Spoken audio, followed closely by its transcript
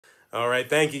All right,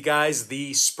 thank you, guys.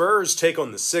 The Spurs take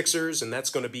on the Sixers, and that's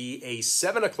going to be a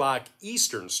 7 o'clock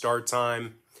Eastern start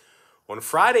time on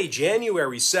Friday,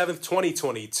 January 7th,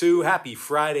 2022. Happy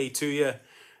Friday to you.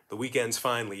 The weekend's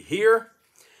finally here.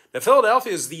 Now,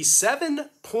 Philadelphia is the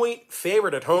 7-point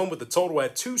favorite at home with the total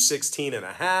at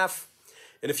 216.5.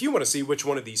 And if you want to see which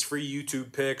one of these free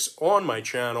YouTube picks on my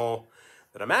channel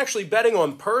that I'm actually betting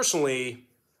on personally,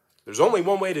 there's only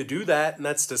one way to do that, and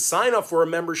that's to sign up for a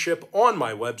membership on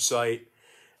my website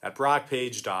at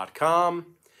brockpage.com.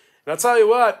 And I'll tell you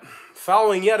what,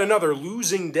 following yet another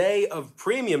losing day of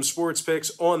premium sports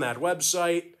picks on that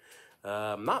website,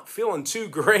 I'm not feeling too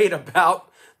great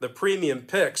about the premium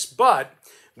picks, but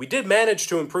we did manage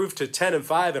to improve to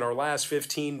 10-5 in our last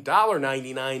 15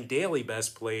 $1.99 daily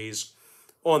best plays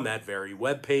on that very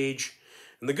webpage.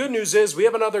 And the good news is we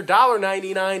have another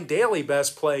 $1.99 daily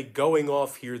best play going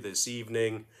off here this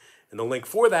evening. And the link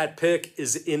for that pick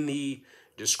is in the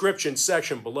description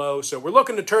section below. So we're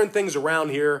looking to turn things around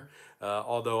here,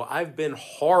 although I've been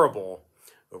horrible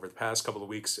over the past couple of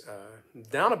weeks,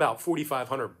 down about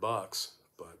 $4,500.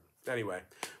 But anyway,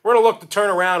 we're going to look to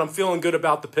turn around. I'm feeling good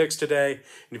about the picks today.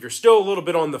 And if you're still a little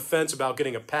bit on the fence about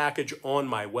getting a package on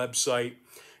my website,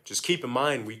 just keep in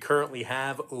mind we currently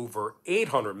have over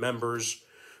 800 members.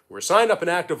 We're signed up and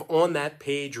active on that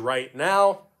page right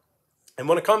now. And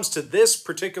when it comes to this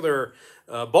particular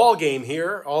ball game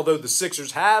here, although the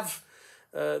Sixers have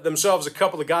themselves a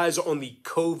couple of guys on the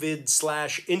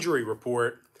COVID/injury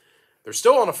report, they're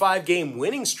still on a 5-game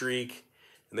winning streak,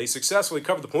 and they successfully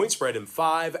covered the point spread in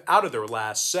 5 out of their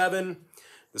last 7.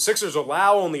 The Sixers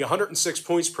allow only 106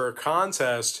 points per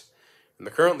contest, and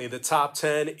they're currently the top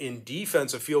 10 in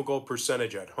defensive field goal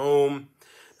percentage at home.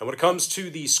 And when it comes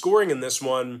to the scoring in this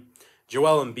one,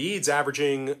 Joel Embiid's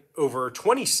averaging over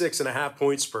 26.5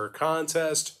 points per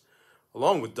contest,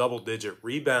 along with double-digit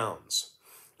rebounds.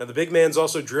 Now, the big man's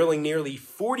also drilling nearly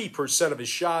 40% of his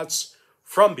shots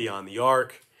from beyond the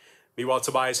arc. Meanwhile,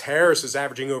 Tobias Harris is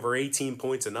averaging over 18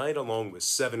 points a night, along with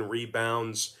 7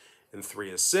 rebounds and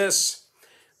 3 assists.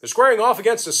 They're squaring off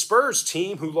against a Spurs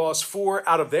team who lost 4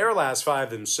 out of their last 5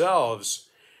 themselves.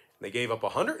 They gave up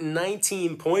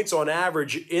 119 points on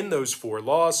average in those 4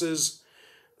 losses.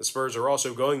 The Spurs are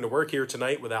also going to work here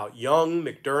tonight without Young,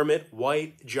 McDermott,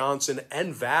 White, Johnson,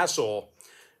 and Vassell,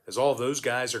 as all of those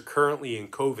guys are currently in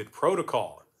COVID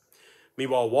protocol.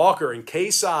 Meanwhile, Walker and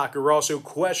Kasich are also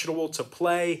questionable to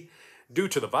play due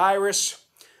to the virus.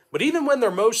 But even when they're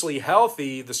mostly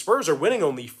healthy, the Spurs are winning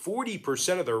only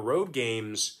 40% of their road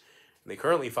games, and they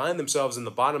currently find themselves in the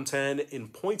bottom 10 in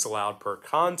points allowed per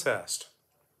contest.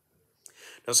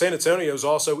 Now, San Antonio is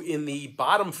also in the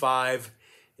bottom 5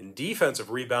 in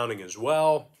defensive rebounding as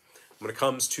well. When it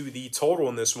comes to the total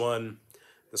in this one,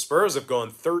 the Spurs have gone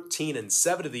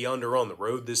 13-7 to the under on the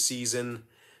road this season.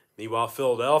 Meanwhile,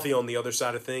 Philadelphia, on the other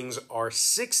side of things, are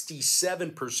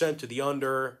 67% to the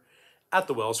under at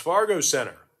the Wells Fargo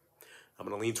Center. I'm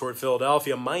going to lean toward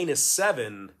Philadelphia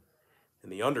 -7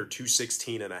 and the under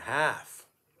 216.5.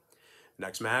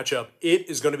 Next matchup, it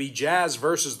is going to be Jazz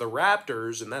versus the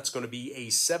Raptors, and that's going to be a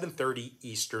 7:30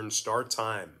 Eastern start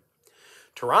time.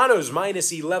 Toronto's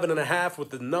 -11.5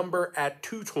 with the number at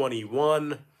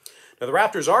 221. Now, the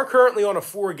Raptors are currently on a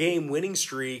 4-game winning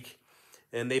streak,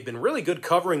 and they've been really good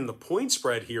covering the point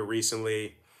spread here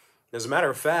recently. As a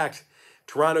matter of fact,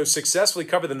 Toronto successfully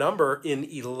covered the number in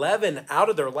 11 out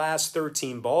of their last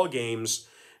 13 ball games,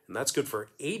 and that's good for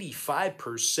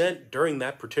 85% during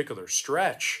that particular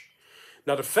stretch.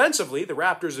 Now, defensively, the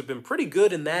Raptors have been pretty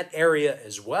good in that area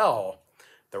as well.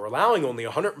 They're allowing only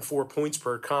 104 points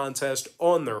per contest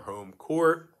on their home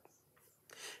court.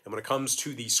 And when it comes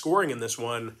to the scoring in this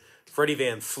one, Freddie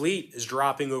VanVleet is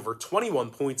dropping over 21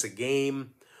 points a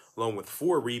game, along with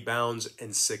 4 rebounds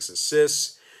and 6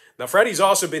 assists. Now, Freddie's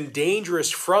also been dangerous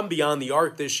from beyond the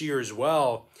arc this year as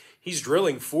well. He's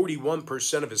drilling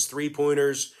 41% of his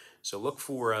three-pointers. So look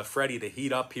for Freddie to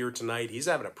heat up here tonight. He's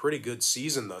having a pretty good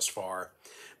season thus far.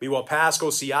 Meanwhile,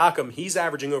 Pascal Siakam, he's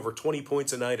averaging over 20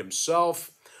 points a night himself,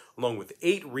 along with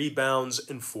 8 rebounds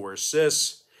and 4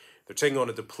 assists. They're taking on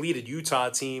a depleted Utah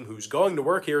team who's going to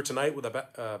work here tonight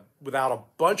without a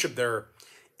bunch of their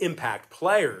impact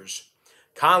players.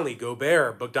 Conley,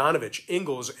 Gobert, Bogdanovich,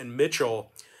 Ingles, and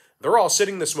Mitchell, they're all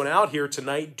sitting this one out here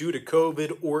tonight due to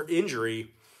COVID or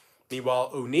injury. Meanwhile,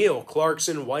 O'Neal,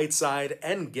 Clarkson, Whiteside,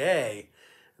 and Gay,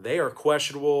 they are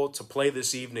questionable to play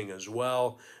this evening as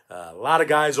well. A lot of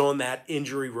guys on that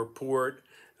injury report,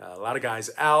 a lot of guys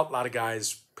out, a lot of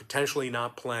guys potentially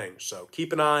not playing. So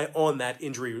keep an eye on that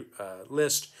injury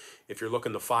list if you're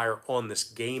looking to fire on this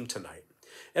game tonight.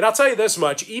 And I'll tell you this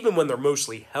much, even when they're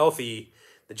mostly healthy,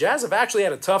 The Jazz have actually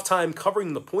had a tough time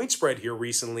covering the point spread here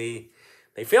recently.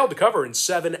 They failed to cover in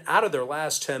 7 out of their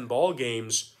last 10 ball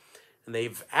games, and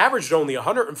they've averaged only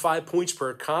 105 points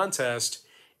per contest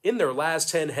in their last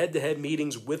 10 head-to-head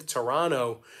meetings with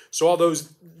Toronto. So although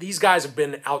these guys have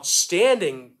been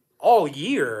outstanding all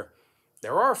year,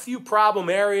 there are a few problem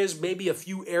areas, maybe a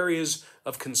few areas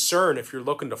of concern if you're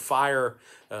looking to fire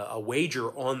a wager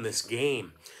on this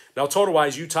game. Now,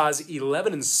 total-wise, Utah's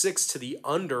 11-6 to the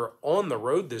under on the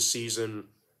road this season.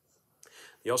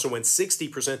 They also went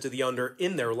 60% to the under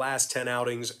in their last 10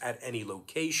 outings at any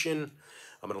location.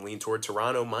 I'm going to lean toward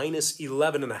Toronto minus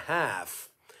 11.5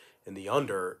 and the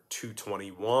under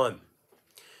 221.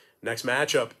 Next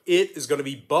matchup, it is going to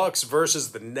be Bucks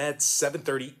versus the Nets,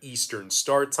 7:30 Eastern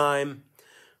start time.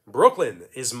 Brooklyn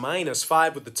is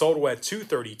 -5 with the total at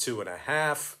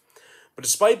 232.5. But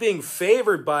despite being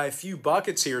favored by a few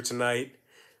buckets here tonight,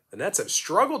 the Nets have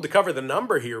struggled to cover the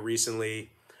number here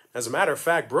recently. As a matter of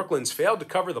fact, Brooklyn's failed to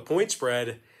cover the point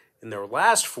spread in their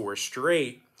last 4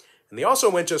 straight. And they also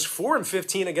went just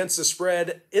 4-15 against the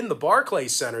spread in the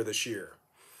Barclays Center this year.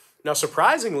 Now,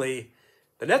 surprisingly,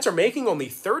 the Nets are making only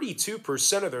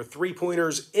 32% of their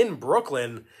three-pointers in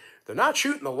Brooklyn. They're not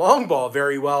shooting the long ball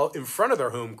very well in front of their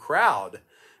home crowd.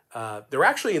 They're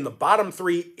actually in the bottom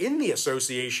 3 in the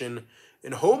association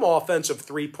in home offensive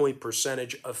three-point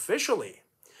percentage officially.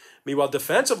 Meanwhile,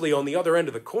 defensively on the other end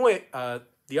of the court,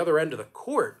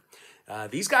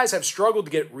 these guys have struggled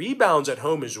to get rebounds at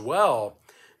home as well.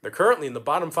 They're currently in the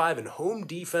bottom 5 in home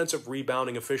defensive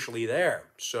rebounding officially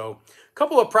there. So a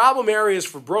couple of problem areas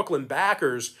for Brooklyn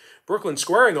backers. Brooklyn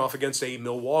squaring off against a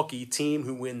Milwaukee team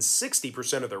who wins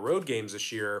 60% of their road games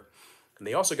this year. And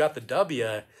they also got the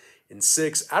W in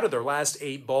 6 out of their last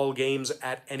 8 ball games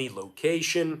at any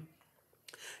location.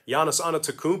 Giannis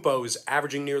Antetokounmpo is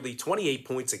averaging nearly 28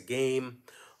 points a game,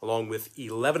 along with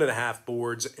 11.5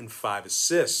 boards and 5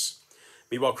 assists.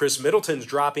 Meanwhile, Chris Middleton's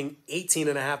dropping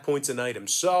 18.5 points a night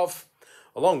himself,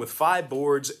 along with 5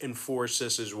 boards and 4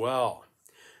 assists as well.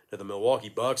 Now, the Milwaukee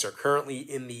Bucks are currently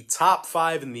in the top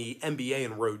 5 in the NBA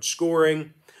in road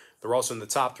scoring. They're also in the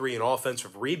top 3 in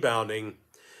offensive rebounding.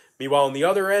 Meanwhile, on the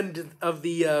other end of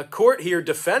the court here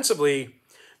defensively,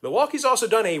 Milwaukee's also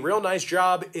done a real nice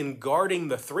job in guarding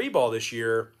the 3-ball this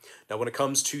year. Now, when it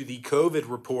comes to the COVID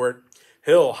report,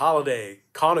 Hill, Holiday,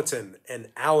 Connaughton,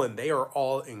 and Allen, they are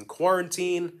all in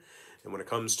quarantine. And when it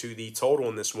comes to the total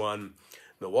in this one,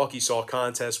 Milwaukee saw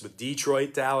contests with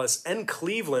Detroit, Dallas, and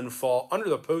Cleveland fall under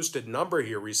the posted number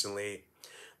here recently.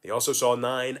 They also saw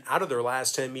 9 out of their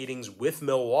last 10 meetings with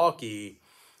Milwaukee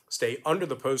stay under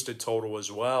the posted total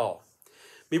as well.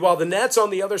 Meanwhile, the Nets on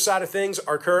the other side of things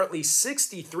are currently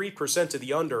 63% to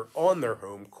the under on their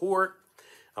home court.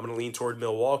 I'm going to lean toward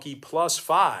Milwaukee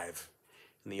 +5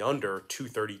 and the under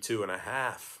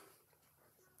 232.5.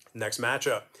 Next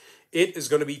matchup, it is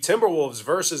going to be Timberwolves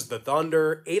versus the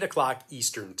Thunder, 8 o'clock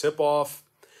Eastern tip-off.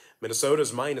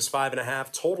 Minnesota's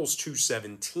 -5.5, totals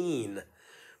 217.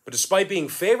 But despite being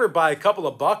favored by a couple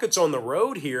of buckets on the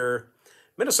road here,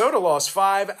 Minnesota lost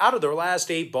 5 out of their last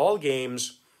 8 ball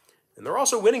games, and they're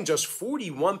also winning just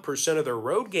 41% of their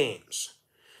road games.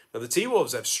 Now, the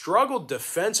T-Wolves have struggled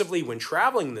defensively when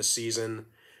traveling this season,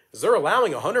 as they're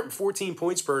allowing 114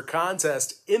 points per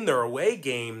contest in their away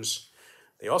games.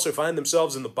 They also find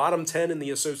themselves in the bottom 10 in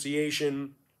the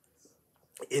association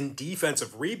in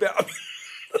defensive rebound.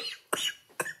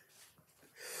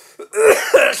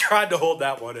 Tried to hold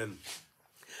that one in.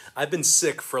 I've been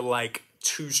sick for like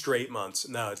 2 straight months.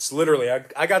 No, it's literally,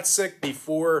 I got sick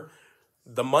before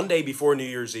the Monday before New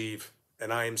Year's Eve,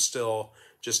 and I am still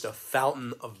just a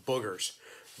fountain of boogers.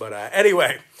 But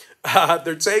anyway,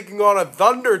 they're taking on a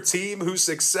Thunder team who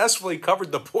successfully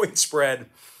covered the point spread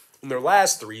in their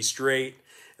last 3 straight,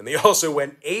 and they also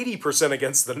went 80%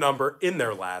 against the number in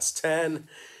their last 10.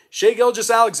 Shai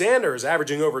Gilgeous-Alexander is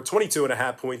averaging over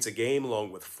 22.5 points a game,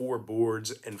 along with 4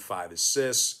 boards and 5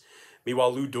 assists.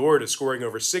 Meanwhile, Lou Dort is scoring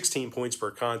over 16 points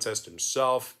per contest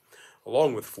himself,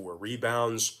 along with 4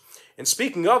 rebounds. And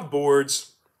speaking of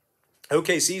boards,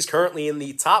 OKC is currently in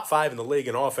the top 5 in the league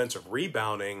in offensive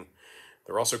rebounding.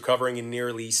 They're also covering in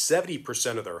nearly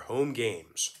 70% of their home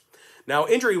games. Now,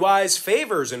 injury-wise,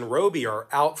 Favors and Roby are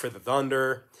out for the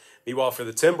Thunder. Meanwhile, for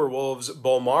the Timberwolves,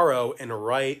 Bolmaro and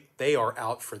Wright, they are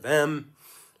out for them.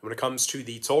 When it comes to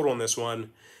the total in this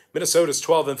one, Minnesota's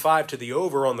 12-5 to the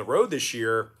over on the road this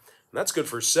year, and that's good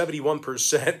for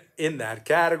 71% in that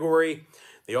category.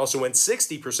 They also went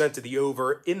 60% to the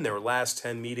over in their last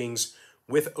 10 meetings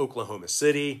with Oklahoma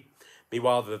City.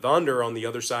 Meanwhile, the Thunder, on the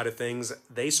other side of things,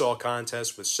 they saw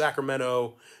contests with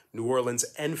Sacramento, New Orleans,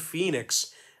 and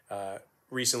Phoenix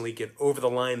recently get over the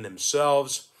line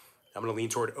themselves. I'm going to lean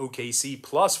toward OKC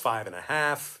plus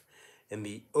 5.5 in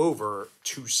the over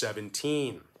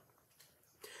 217.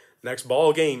 Next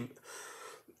ball game.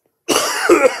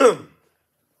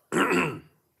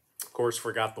 Of course,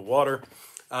 forgot the water.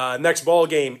 Next ball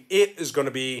game, it is going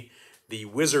to be the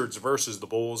Wizards versus the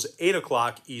Bulls, 8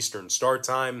 o'clock Eastern start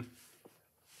time.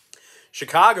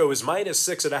 Chicago is minus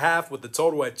 6.5 with the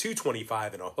total at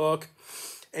 225 and a hook.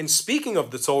 And speaking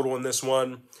of the total in this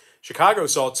one, Chicago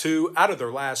saw 2 out of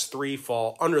their last 3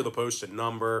 fall under the posted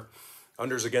number.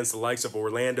 Unders against the likes of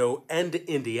Orlando and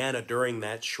Indiana during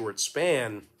that short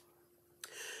span.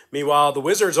 Meanwhile, the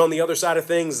Wizards on the other side of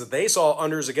things, they saw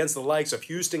unders against the likes of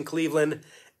Houston, Cleveland,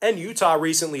 and Utah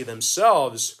recently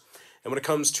themselves. And when it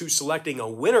comes to selecting a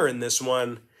winner in this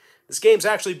one, this game's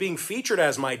actually being featured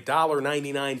as my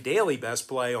 $1.99 daily best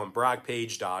play on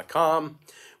BrockPage.com,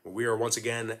 where we are once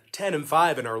again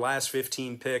 10-5 in our last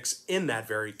 15 picks in that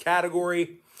very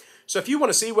category. So if you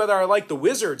want to see whether I like the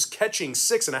Wizards catching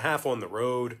 6.5 on the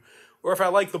road, or if I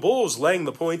like the Bulls laying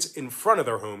the points in front of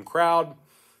their home crowd,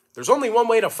 there's only one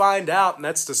way to find out, and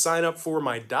that's to sign up for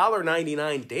my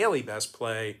 $1.99 daily best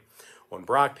play on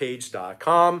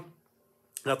BrockPage.com.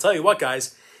 And I'll tell you what,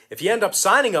 guys, if you end up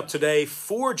signing up today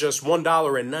for just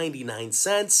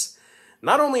 $1.99,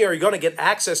 not only are you going to get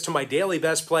access to my daily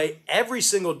best play every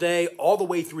single day all the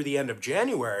way through the end of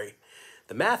January,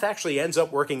 the math actually ends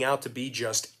up working out to be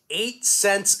just 8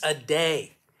 cents a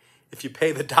day if you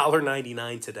pay the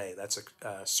 $1.99 today. That's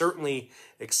certainly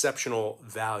exceptional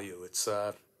value. It's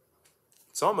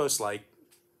almost like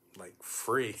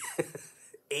free.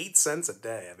 8 cents a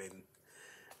day. I mean,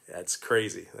 that's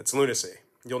crazy. That's lunacy.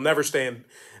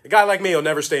 A guy like me will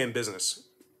never stay in business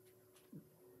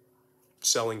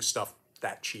selling stuff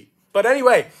that cheap. But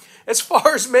anyway, as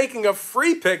far as making a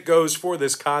free pick goes for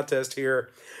this contest here,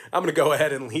 I'm going to go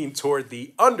ahead and lean toward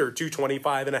the under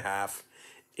 225.5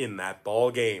 in that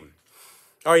ball game.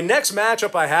 All right, next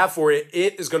matchup I have for you,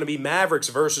 it is going to be Mavericks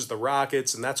versus the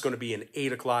Rockets, and that's going to be an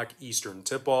 8 o'clock Eastern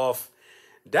tip-off.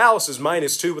 Dallas is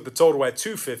 -2 with the total at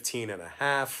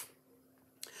 215.5.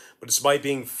 But despite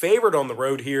being favored on the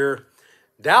road here,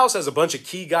 Dallas has a bunch of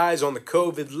key guys on the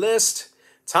COVID list.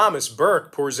 Thomas,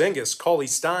 Burke, Porzingis,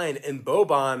 Cauley-Stein, and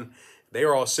Boban, they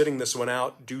are all sitting this one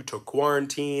out due to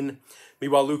quarantine.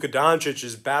 Meanwhile, Luka Doncic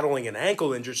is battling an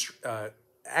ankle injury,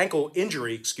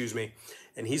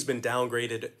 and he's been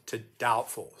downgraded to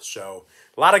doubtful. So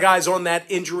a lot of guys on that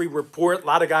injury report, a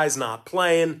lot of guys not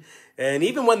playing. And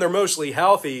even when they're mostly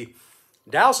healthy,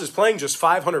 Dallas is playing just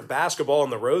 .500 basketball on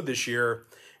the road this year,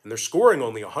 and they're scoring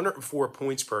only 104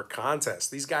 points per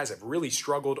contest. These guys have really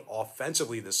struggled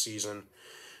offensively this season.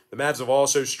 The Mavs have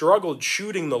also struggled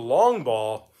shooting the long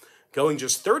ball, going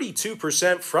just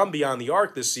 32% from beyond the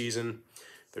arc this season.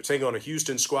 They're taking on a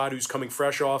Houston squad who's coming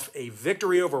fresh off a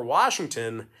victory over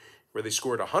Washington, where they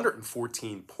scored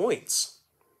 114 points.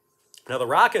 Now, the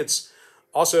Rockets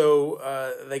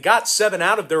also, they got 7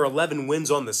 out of their 11 wins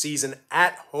on the season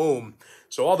at home.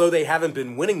 So although they haven't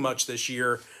been winning much this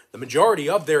year, the majority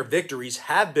of their victories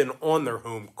have been on their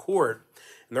home court.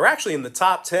 And they're actually in the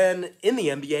top 10 in the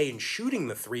NBA in shooting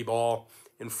the 3-ball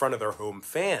in front of their home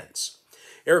fans.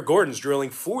 Eric Gordon's drilling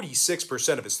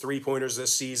 46% of his three-pointers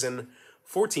this season,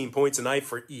 14 points a night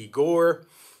for Igor.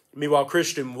 Meanwhile,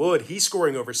 Christian Wood, he's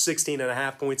scoring over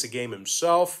 16.5 points a game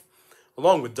himself,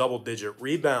 along with double-digit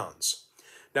rebounds.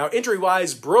 Now,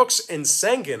 injury-wise, Brooks and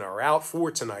Sengun are out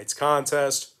for tonight's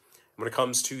contest. When it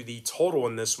comes to the total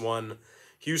in this one,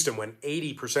 Houston went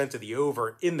 80% to the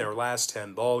over in their last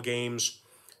 10 ball games,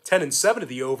 10-7 to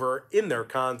the over in their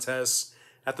contests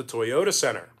at the Toyota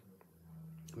Center.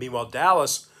 Meanwhile,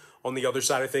 Dallas, on the other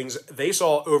side of things, they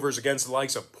saw overs against the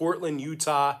likes of Portland,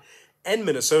 Utah, and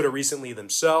Minnesota recently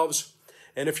themselves.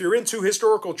 And if you're into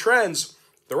historical trends,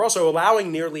 they're also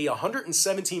allowing nearly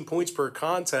 117 points per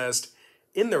contest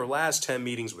in their last 10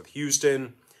 meetings with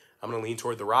Houston. I'm going to lean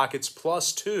toward the Rockets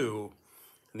 +2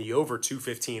 and the over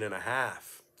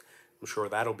 215.5. I'm sure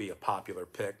that'll be a popular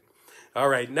pick. All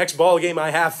right, next ball game I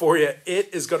have for you,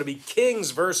 it is going to be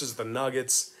Kings versus the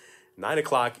Nuggets, 9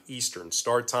 o'clock Eastern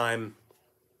start time.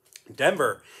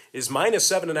 Denver is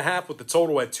 -7.5 with the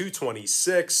total at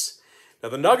 226. Now,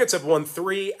 the Nuggets have won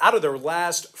 3 out of their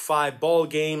last 5 ball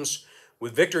games,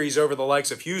 with victories over the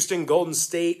likes of Houston, Golden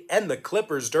State, and the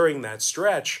Clippers during that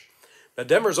stretch. Now,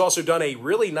 Denver's also done a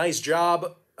really nice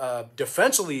job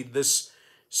defensively this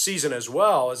season as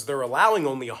well, as they're allowing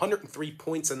only 103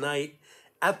 points a night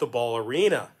at the Ball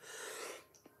Arena.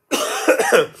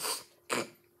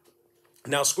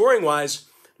 Now, scoring-wise,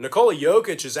 Nikola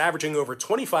Jokic is averaging over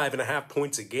 25.5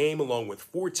 points a game, along with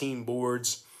 14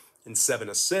 boards and 7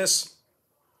 assists.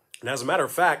 And as a matter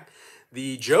of fact,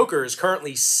 The Joker is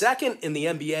currently second in the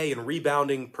NBA in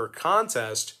rebounding per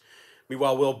contest.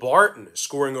 Meanwhile, Will Barton is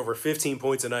scoring over 15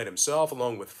 points a night himself,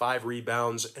 along with 5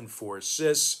 rebounds and 4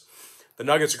 assists. The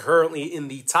Nuggets are currently in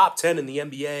the top 10 in the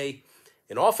NBA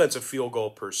in offensive field goal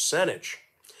percentage.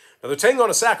 Now, they're taking on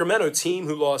a Sacramento team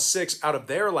who lost 6 out of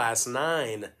their last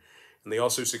 9. And they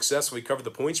also successfully covered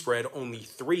the point spread only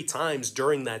 3 times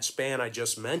during that span I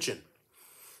just mentioned.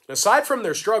 And aside from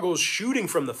their struggles shooting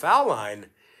from the foul line,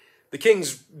 the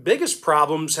Kings' biggest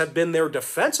problems have been their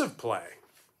defensive play.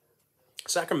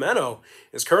 Sacramento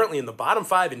is currently in the bottom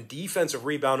 5 in defensive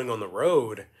rebounding on the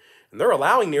road, and they're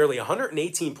allowing nearly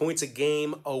 118 points a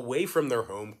game away from their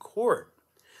home court.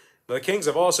 Now, the Kings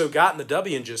have also gotten the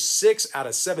W in just 6 out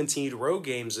of 17 road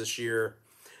games this year.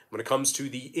 When it comes to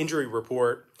the injury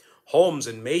report, Holmes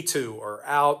and Metu are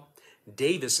out.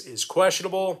 Davis is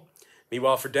questionable.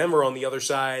 Meanwhile, for Denver on the other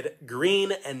side,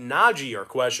 Green and Nagy are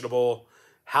questionable.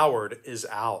 Howard is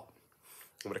out.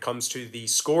 And when it comes to the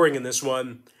scoring in this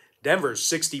one, Denver's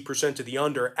 60% to the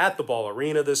under at the Ball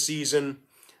Arena this season.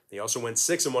 They also went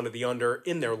 6-1 to the under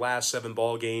in their last 7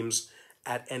 ball games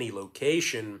at any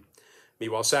location.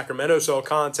 Meanwhile, Sacramento saw a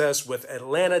contest with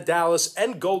Atlanta, Dallas,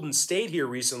 and Golden State here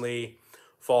recently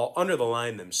fall under the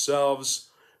line themselves.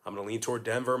 I'm going to lean toward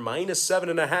Denver minus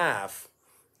 7.5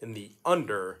 in the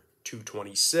under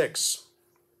 226.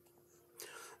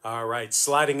 All right,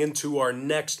 sliding into our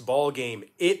next ball game.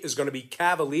 It is going to be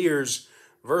Cavaliers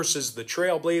versus the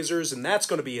Trailblazers, and that's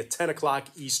going to be a 10 o'clock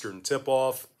Eastern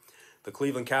tip-off. The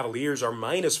Cleveland Cavaliers are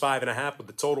minus 5.5 with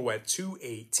the total at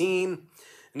 218. And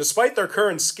despite their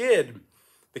current skid,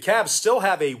 the Cavs still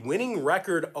have a winning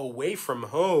record away from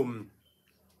home.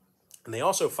 And they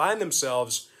also find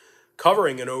themselves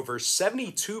covering in over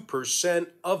 72%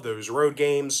 of those road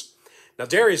games. Now,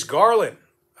 Darius Garland,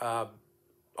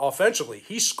 offensively,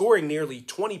 he's scoring nearly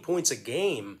 20 points a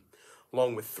game,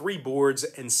 along with 3 boards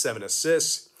and 7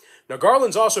 assists. Now,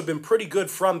 Garland's also been pretty good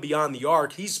from beyond the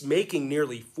arc. He's making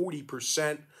nearly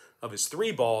 40% of his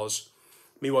 3 balls.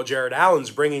 Meanwhile, Jared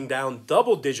Allen's bringing down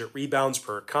double-digit rebounds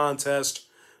per contest,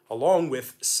 along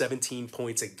with 17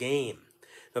 points a game.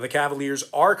 Now, the Cavaliers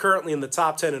are currently in the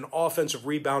top 10 in offensive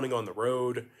rebounding on the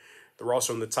road. They're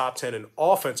also in the top 10 in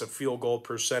offensive field goal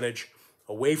percentage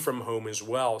away from home as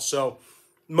well. So,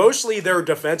 mostly their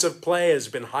defensive play has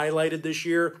been highlighted this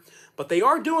year, but they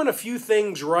are doing a few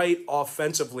things right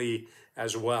offensively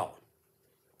as well.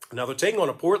 Now, they're taking on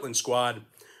a Portland squad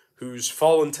who's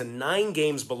fallen to 9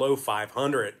 games below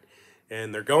 500,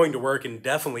 and they're going to work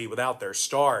indefinitely without their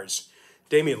stars.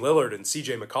 Damian Lillard and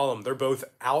CJ McCollum, they're both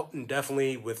out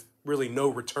indefinitely with really no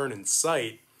return in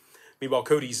sight. Meanwhile,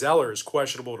 Cody Zeller is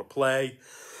questionable to play,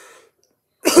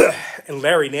 and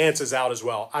Larry Nance is out as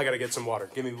well. I got to get some water.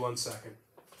 Give me 1 second.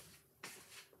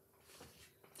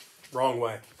 Wrong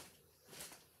way.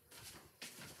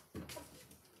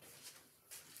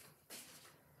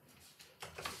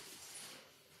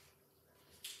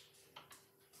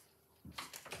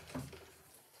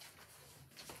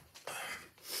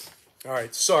 All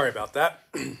right, sorry about that.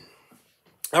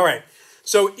 All right,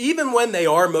 so even when they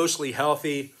are mostly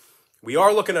healthy, we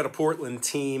are looking at a Portland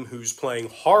team who's playing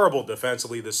horrible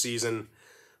defensively this season.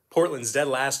 Portland's dead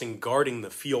last in guarding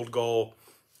the field goal,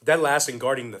 dead last in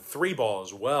guarding the 3 ball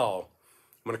as well.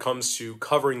 When it comes to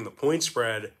covering the point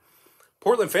spread,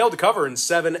 Portland failed to cover in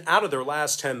 7 out of their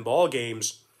last 10 ball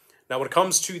games. Now, when it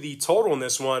comes to the total in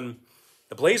this one,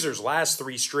 the Blazers' last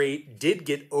 3 straight did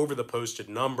get over the posted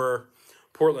number.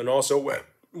 Portland also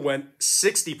went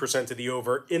 60% to the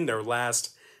over in their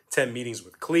last 10 meetings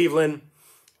with Cleveland.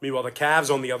 Meanwhile, the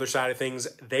Cavs on the other side of things,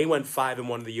 they went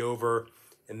 5-1 to the over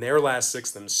in their last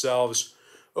 6 themselves.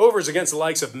 Overs against the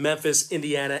likes of Memphis,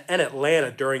 Indiana, and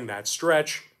Atlanta during that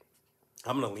stretch.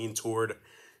 I'm going to lean toward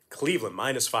Cleveland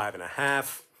minus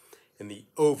 5.5 in the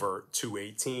over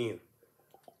 218.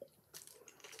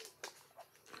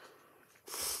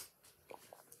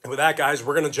 And with that, guys,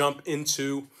 we're going to jump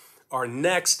into our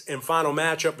next and final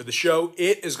matchup for the show.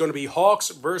 It is going to be Hawks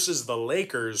versus the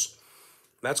Lakers.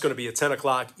 That's going to be a 10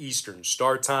 o'clock Eastern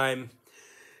start time.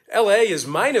 LA is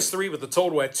minus 3 with the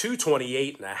total at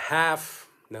 228.5.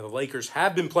 Now, the Lakers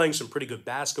have been playing some pretty good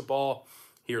basketball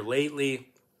here lately.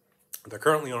 They're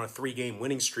currently on a 3-game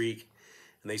winning streak,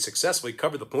 and they successfully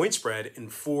covered the point spread in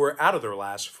 4 out of their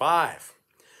last 5.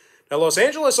 Now, Los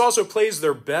Angeles also plays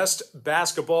their best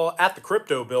basketball at the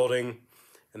Crypto Building,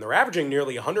 and they're averaging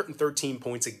nearly 113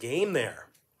 points a game there.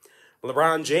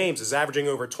 LeBron James is averaging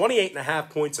over 28.5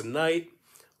 points a night,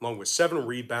 along with 7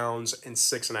 rebounds and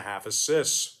 6.5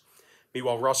 assists.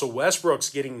 Meanwhile, Russell Westbrook's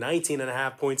getting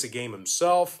 19.5 points a game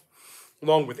himself,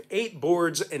 along with 8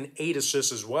 boards and 8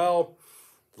 assists as well.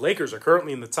 The Lakers are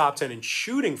currently in the top 10 in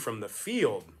shooting from the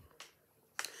field.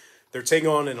 They're taking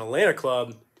on an Atlanta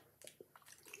club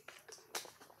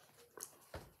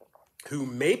who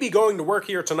may be going to work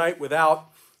here tonight without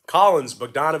Collins,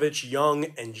 Bogdanovich, Young,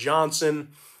 and Johnson.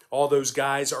 All those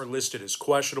guys are listed as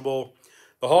questionable.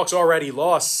 The Hawks already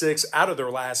lost 6 out of their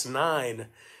last 9,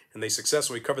 and they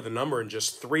successfully covered the number in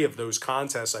just 3 of those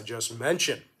contests I just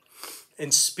mentioned.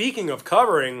 And speaking of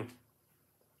covering,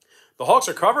 the Hawks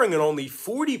are covering in only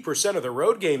 40% of their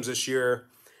road games this year,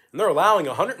 and they're allowing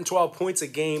 112 points a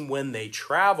game when they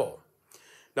travel.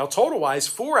 Now, total-wise,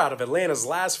 4 out of Atlanta's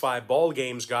last 5 ball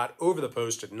games got over the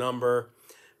posted number.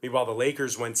 Meanwhile, the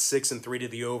Lakers went 6-3 to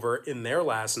the over in their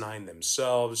last 9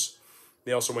 themselves.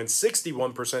 They also went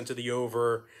 61% to the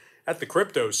over at the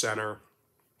Crypto Center.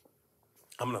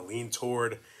 I'm going to lean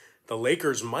toward the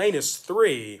Lakers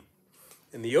 -3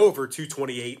 and the over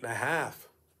 228.5.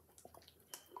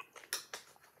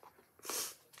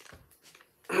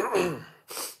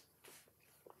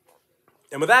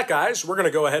 And with that, guys, we're going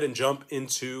to go ahead and jump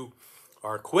into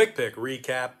our quick pick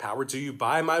recap, powered to you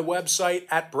by my website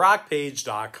at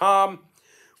brockpage.com,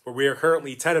 where we are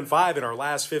currently 10-5 in our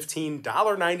last 15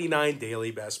 $1.99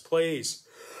 daily best plays.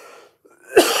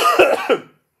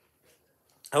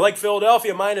 I like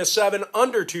Philadelphia -7,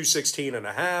 under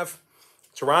 216.5.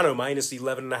 Toronto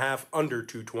 -11.5, under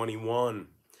 221.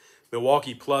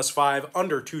 Milwaukee +5,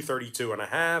 under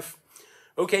 232.5.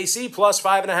 OKC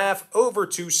 +5.5, over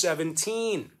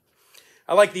 217.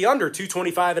 I like the under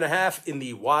 225.5 in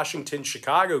the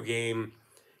Washington-Chicago game.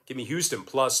 Give me Houston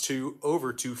 +2,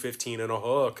 over 215 and a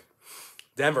hook.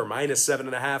 Denver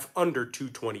 -7.5, under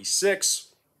 226.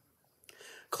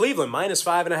 Cleveland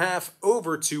 -5.5,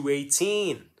 over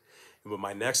 218. And with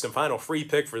my next and final free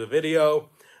pick for the video,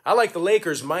 I like the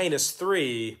Lakers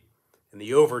 -3 and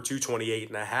the over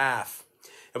 228.5.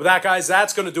 And with that, guys,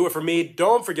 that's going to do it for me.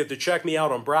 Don't forget to check me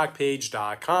out on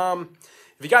brockpage.com.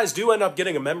 If you guys do end up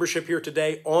getting a membership here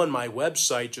today on my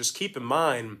website, just keep in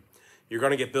mind you're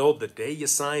going to get billed the day you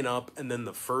sign up and then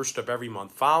the first of every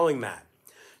month following that.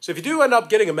 So if you do end up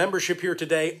getting a membership here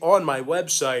today on my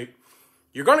website,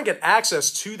 you're going to get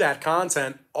access to that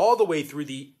content all the way through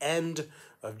the end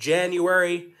of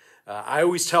January. I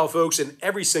always tell folks in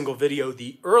every single video,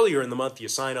 the earlier in the month you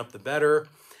sign up, the better.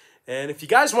 And if you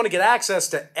guys want to get access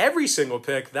to every single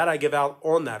pick that I give out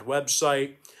on that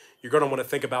website, you're going to want to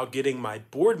think about getting my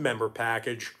board member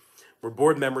package, where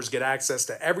board members get access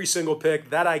to every single pick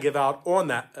that I give out on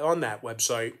that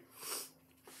website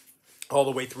all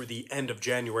the way through the end of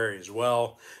January as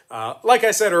well. Like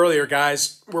I said earlier,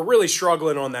 guys, we're really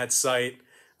struggling on that site.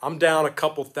 I'm down a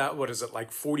couple,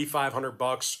 like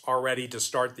 $4,500 already to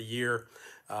start the year.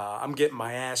 I'm getting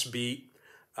my ass beat.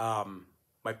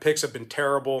 My picks have been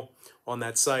terrible on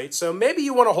that site. So maybe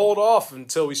you want to hold off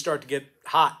until we start to get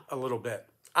hot a little bit.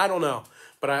 I don't know.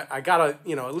 But I got to,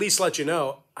 at least let you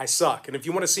know I suck. And if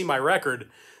you want to see my record,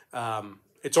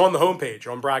 it's on the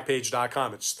homepage on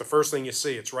brockpage.com. It's the first thing you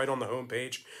see. It's right on the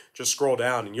homepage. Just scroll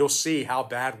down and you'll see how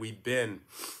bad we've been,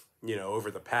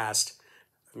 over the past,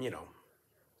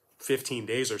 15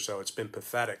 days or so. It's been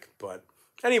pathetic. But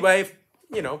anyway, if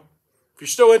you're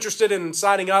still interested in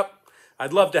signing up,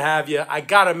 I'd love to have you. I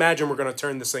got to imagine we're going to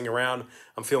turn this thing around.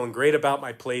 I'm feeling great about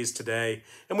my plays today.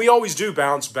 And we always do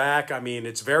bounce back. I mean,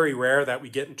 it's very rare that we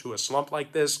get into a slump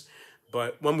like this.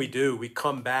 But when we do, we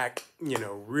come back,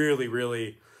 really,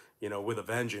 really, with a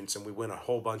vengeance. And we win a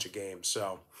whole bunch of games.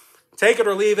 So take it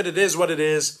or leave it. It is what it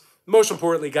is. Most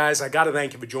importantly, guys, I got to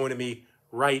thank you for joining me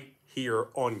right here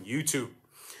on YouTube.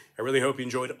 I really hope you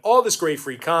enjoyed all this great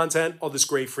free content, all this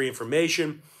great free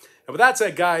information. And with that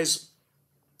said, guys,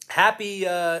 happy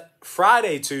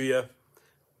Friday to you.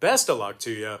 Best of luck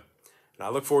to you. And I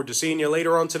look forward to seeing you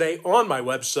later on today on my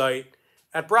website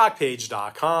at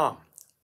brockpage.com.